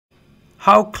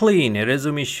How clean a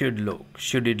resume should look.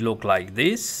 Should it look like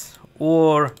this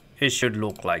or it should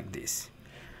look like this?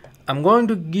 I'm going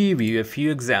to give you a few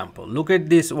examples. Look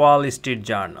at this Wall Street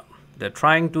Journal. They're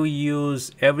trying to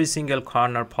use every single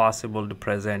corner possible to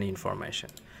present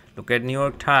information. Look at New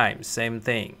York Times, same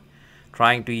thing.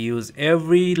 Trying to use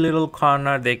every little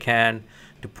corner they can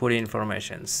to put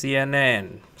information.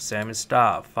 CNN, same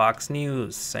stuff. Fox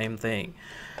News, same thing.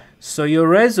 So your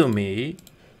resume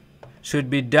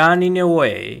should be done in a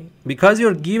way, because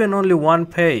you're given only one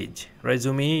page.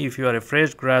 Resume, if you are a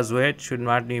fresh graduate, should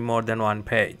not be more than one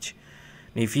page.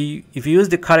 If you use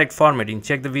the correct formatting,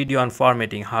 check the video on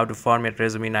formatting, how to format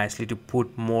resume nicely to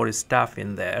put more stuff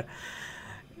in there.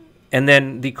 And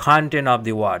then the content of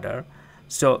the water.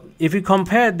 So if you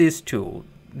compare these two,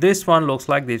 this one looks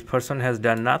like this person has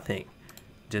done nothing,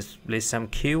 just list some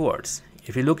keywords.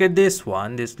 If you look at this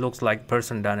one, this looks like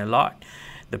person done a lot.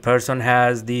 The person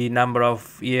has the number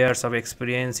of years of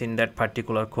experience in that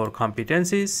particular core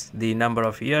competencies, the number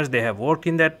of years they have worked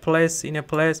in that place,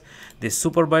 the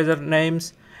supervisor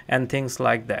names and things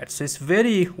like that. So it's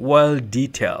very well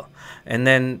detailed. And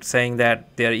then saying that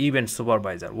they're even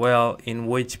supervisor. Well, in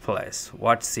which place,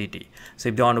 what city? So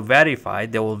if they want to verify,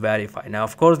 they will verify. Now,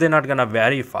 of course, they're not going to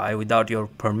verify without your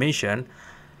permission.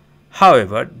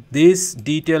 However, this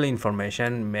detailed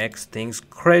information makes things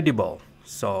credible.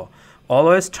 So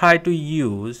always try to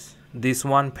use this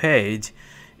one page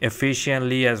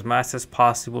efficiently as much as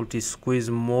possible to squeeze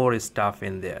more stuff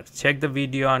in there. Check the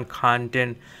video on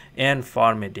content and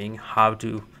formatting, how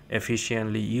to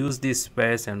efficiently use this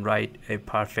space and write a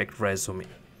perfect resume.